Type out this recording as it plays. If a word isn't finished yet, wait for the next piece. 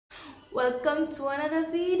Welcome to another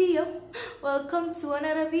video.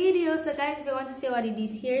 So guys, if you want to see what it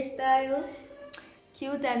is hairstyle,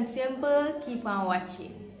 cute and simple, keep on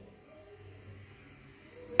watching.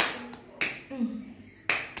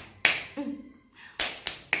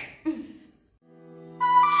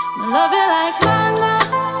 Love it like mango.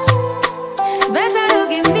 Better you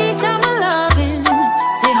give me some loving.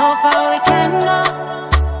 See how far we can go.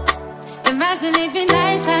 Imagine it be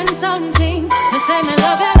nice and something. Me say me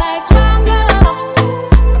love it like mango.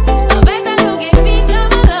 Better you give me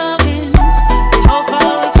some loving. See how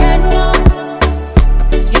far we can go.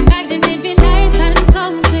 Imagine it be nice and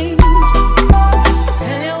something.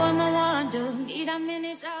 Tell you what I want to. Need a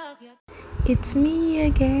minute of your. It's me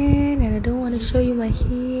again, and I don't want to show you my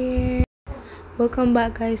hair. Welcome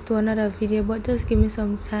back guys to another video, but just give me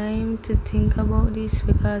some time to think about this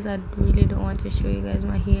because I really don't want to show you guys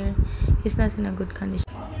my hair. It's not in a good condition.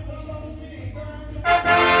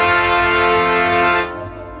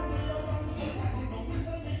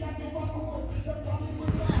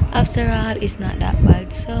 After all, it's not that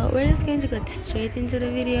bad, so we're just going to go straight into the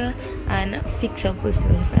video and fix up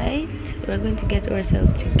ourselves, right? We're going to get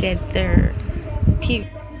ourselves together. Pew.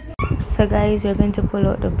 So guys, we're going to pull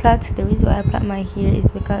out the plaits. The reason why I plait my hair is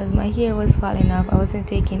because my hair was falling off. I wasn't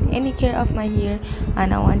taking any care of my hair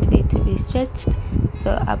and I wanted it to be stretched,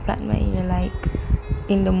 so I plait my hair like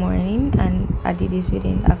in the morning and I did this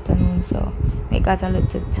video in the afternoon, so we got a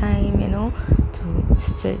little time, you know, to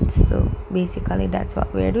stretch. So basically that's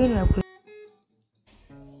what we're doing.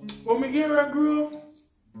 When my hair grew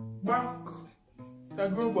back, I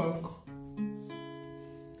grew back.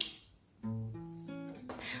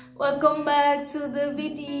 Welcome back to the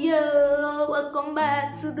video. Welcome back.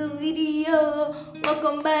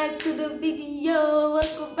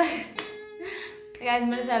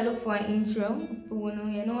 Guys, I look for an intro.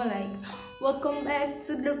 You know, like welcome back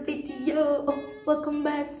to the video.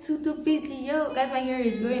 Guys, my hair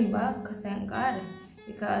is growing back, thank God,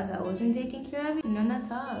 because I wasn't taking care of it, none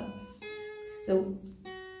at all. So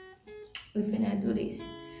we're finna do this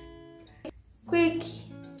quick,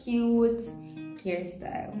 cute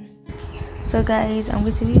hairstyle. So guys, I'm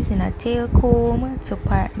going to be using a tail comb to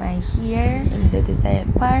part my hair in the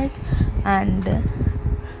desired part, and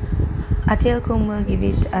a tail comb will give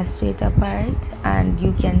it a straighter part, and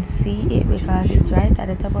you can see it because it's right at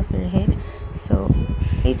the top of your head, so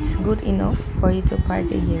it's good enough for you to part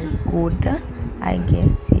your hair good, I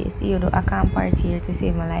guess. Yes, you know, I can't part here to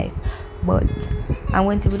save my life, but I'm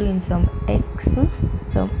going to be doing some X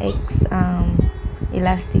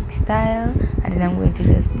elastic style, and then I'm going to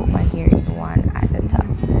just put my hair in one at the top.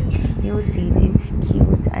 You'll see it's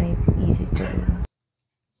cute and it's easy to do.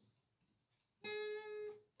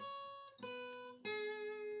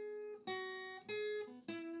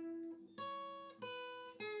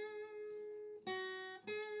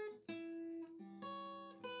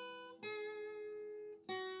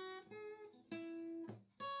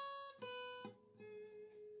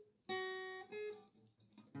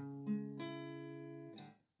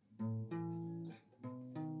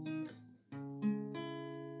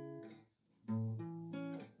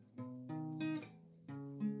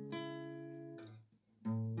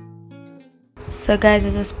 So guys, I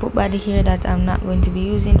just put by the hair that I'm not going to be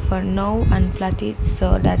using for now and plait it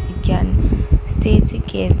so that it can stay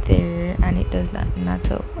together and it does not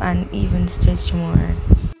knot up and even stretch more.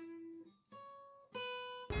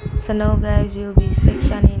 So now guys, we'll be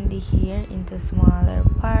sectioning the hair into smaller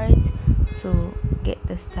parts to get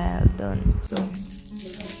the style done. So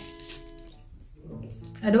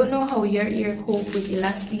I don't know how your hair cope with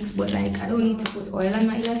elastics, but like I don't need to put oil on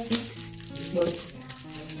my elastics, but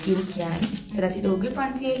you can, so that it will grip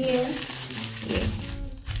onto your hair. Yeah.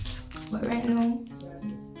 But right now,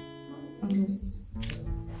 I'm just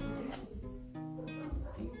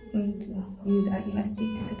going to use an elastic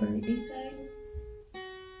to separate this side.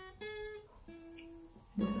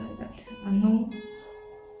 Just like that. And now.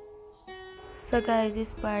 So guys,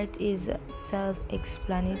 this part is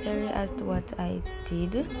self-explanatory as to what I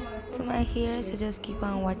did to my hair, so just keep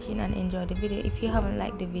on watching and enjoy the video. If you haven't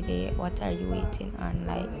liked the video, what are you waiting on?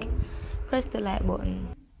 Like, press the like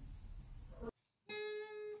button.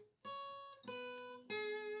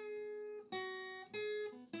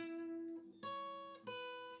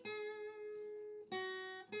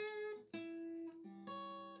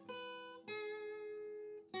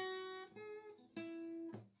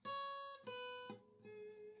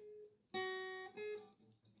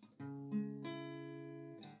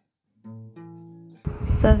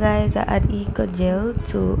 So guys, I add eco gel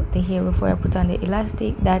to the hair before I put on the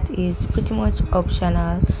elastic. That is pretty much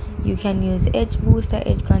optional. You can use edge booster,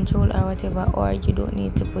 edge control, or whatever, or you don't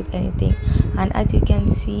need to put anything. And as you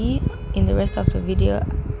can see in the rest of the video,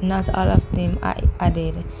 not all of them I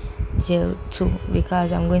added gel too,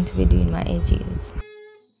 because I'm going to be doing my edges.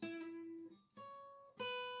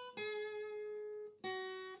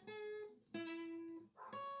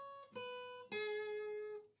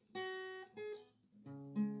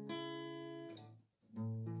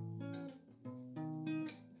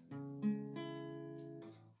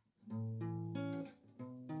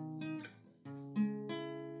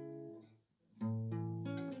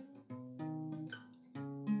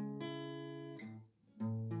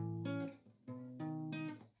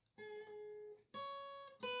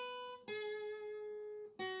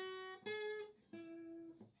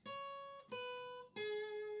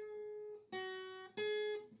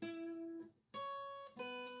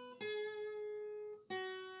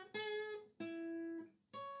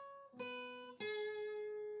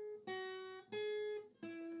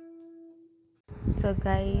 So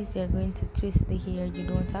guys, you're going to twist the hair. You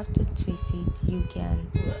don't have to twist it, you can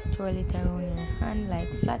twirl it around your hand like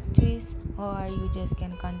flat twist, or you just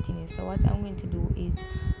can continue. So what I'm going to do is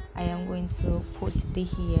I am going to put the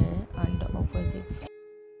hair on the opposite side.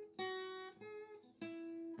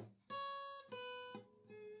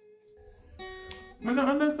 I don't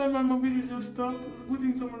understand why my video just stopped. Good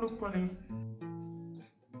thing someone look funny.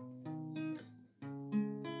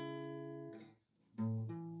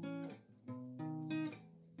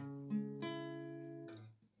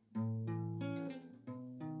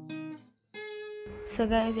 So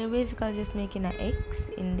guys, you're basically just making an X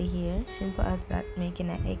in the hair, simple as that, making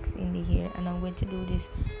an X in the hair, and I'm going to do this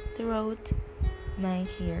throughout my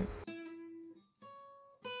hair.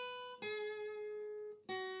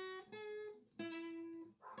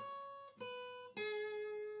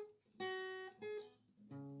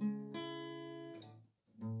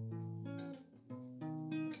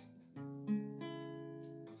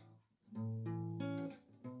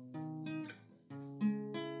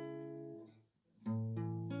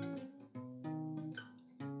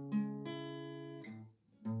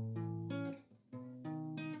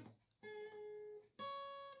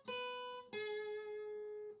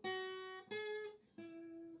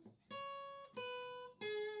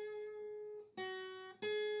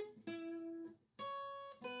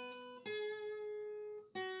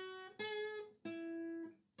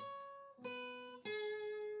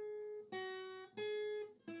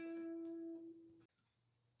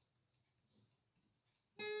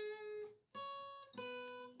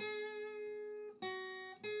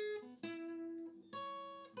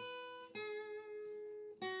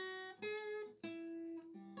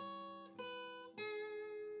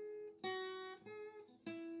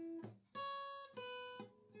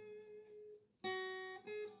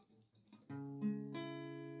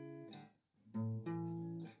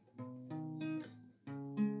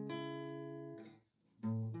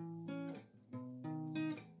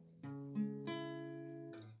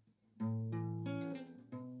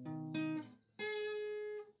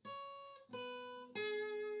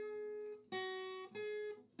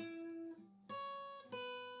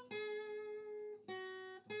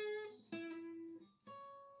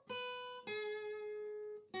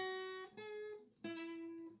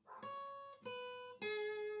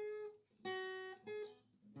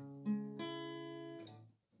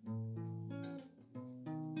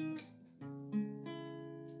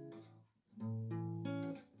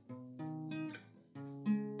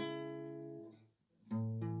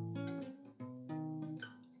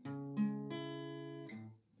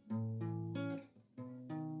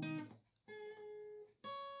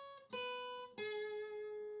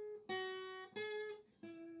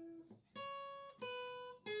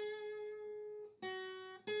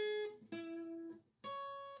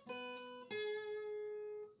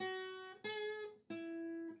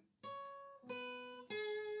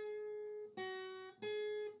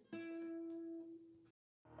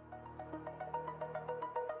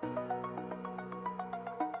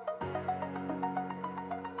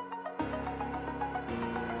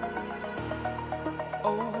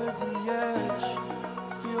 Over the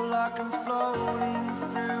edge, feel like I'm floating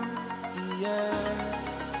through the air.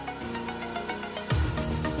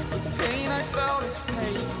 The pain I felt is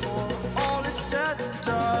paid for, all is said and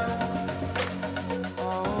done.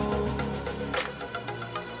 Oh,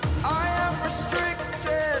 I am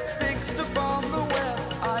restricted, fixed upon the web.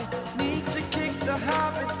 I need to kick the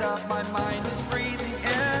habit that my mind is breathing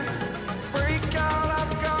in. Break out,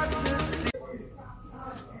 I've got to see.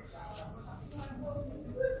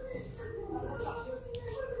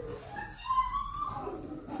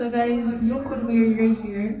 So guys, you could wear your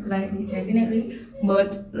hair like this definitely,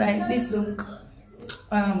 but like this look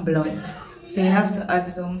blunt, so you have to add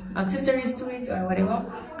some accessories to it or whatever.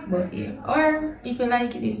 But yeah, or if you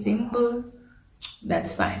like it is simple,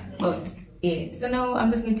 that's fine. But yeah, so now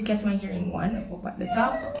I'm just going to catch my hair in one up at the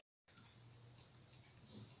top.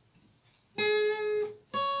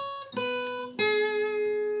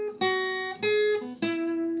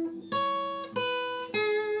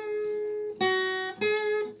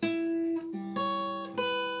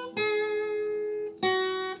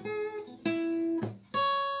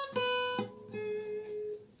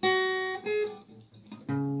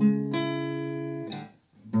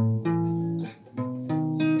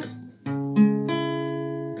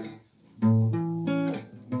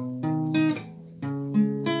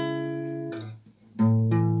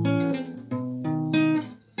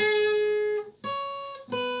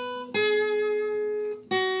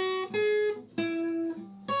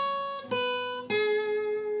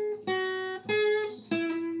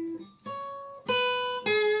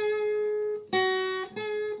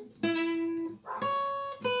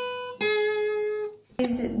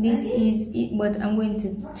 This is it, but I'm going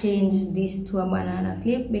to change this to a banana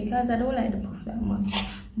clip because I don't like the puff that much,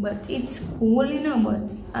 but it's cool, you know. But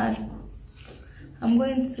I'm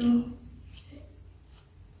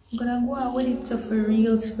gonna go out with it, so for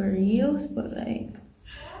reals, but like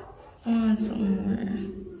I want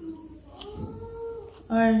something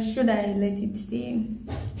more. Or should I let it stay?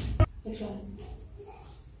 Which one?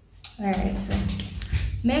 Alright, so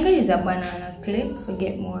Mega is a banana clip for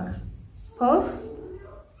get more puff.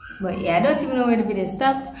 But yeah, I don't even know where the video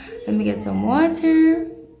stopped. Let me get some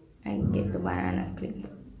water and get the banana clip.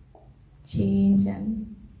 Change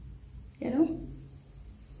and, you know.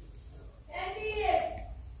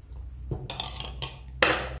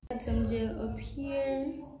 Add some gel up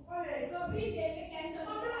here.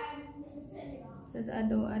 Because I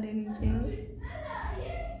don't add any gel.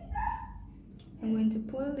 I'm going to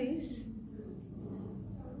pull this.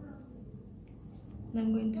 And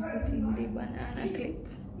I'm going to put in the banana clip.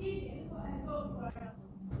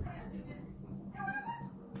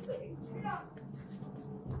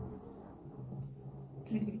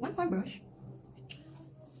 One more brush.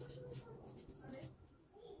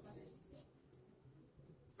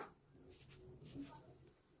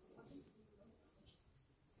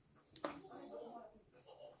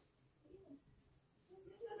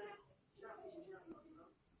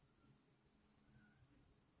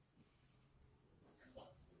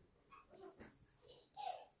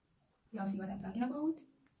 Y'all see what I'm talking about?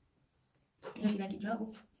 You don't feel like it dry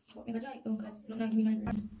up. But make a dry it down because don't give me my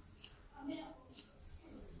brain.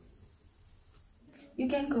 You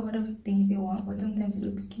can cover the thing if you want, but sometimes it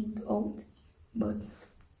looks cute out. But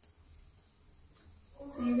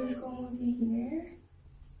so you just come out here.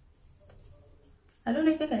 I don't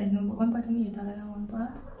know if you guys know, but one part of me is taller than one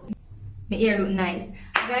part. My ear look nice.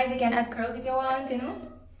 Guys, you can add curls if you want, you know.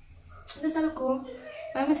 Just a look cool.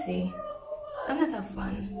 Let me see. I'm not a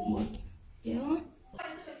fan, but you know.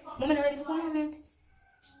 Moment ready for a moment.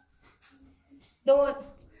 Don't.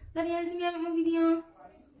 Daddy, you see me on my video.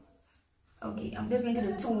 Okay, I'm just going to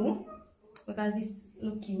do two because this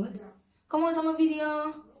look cute. Come on to my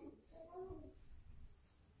video.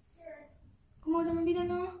 Come on to my video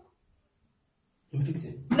now. Let me fix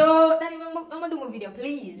it. No, Daddy, I'm gonna do my video,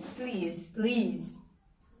 please.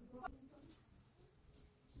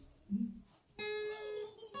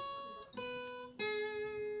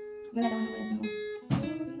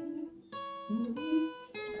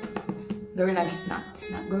 Gorilla snot,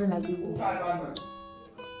 not gorilla glue.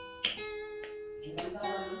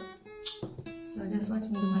 So just watch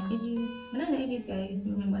me do my edges. When I'm the edges, guys,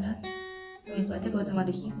 remember that. So if I take out some of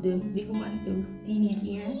the big one, the teenage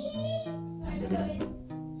ear, and do that.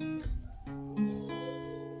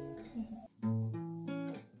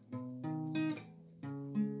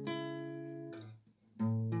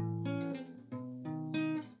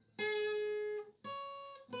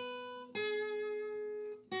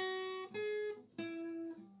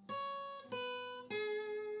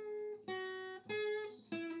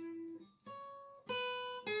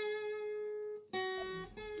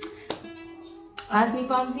 Ask me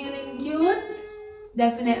if I'm feeling cute.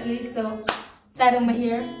 Definitely. So side of my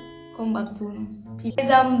ear, come back to me.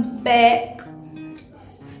 Guys, I'm back.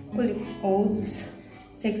 Pull it out.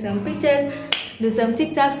 Take some pictures. Do some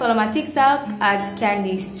TikToks. Follow my TikTok at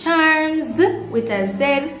Candice Charmz with a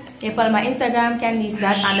Z. You follow my Instagram,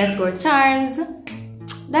 Candice._charmz.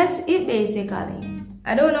 That's it basically.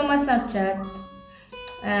 I don't know my Snapchat.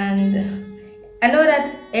 And I know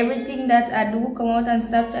that everything that I do come out on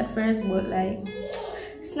Snapchat first, but like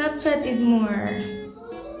Snapchat is more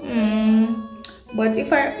But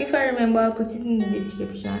if I remember, I'll put it in the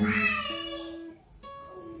description.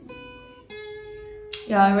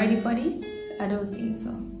 Y'all ready for this? I don't think so.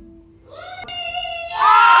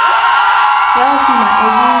 Y'all see my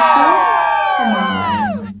edges? Come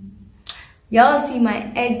on. Y'all see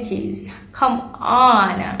my edges? Come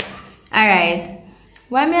on. Alright.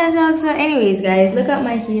 Why may I talk so? Anyways, guys, look at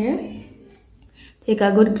my hair. Take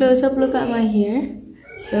a good close-up look at my hair.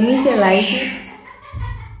 Tell me if you like it.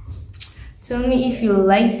 Tell me if you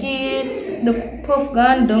like it. The puff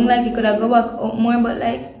gone down, like it could have go back up more, but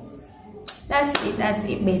like that's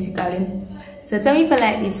it basically. So tell me if you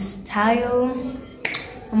like this style.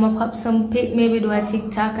 I'm gonna pop some pic, maybe do a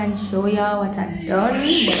TikTok and show y'all what I've done.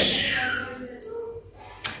 But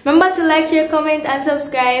remember to like, share, comment and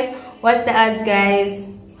subscribe. What's the odds, guys?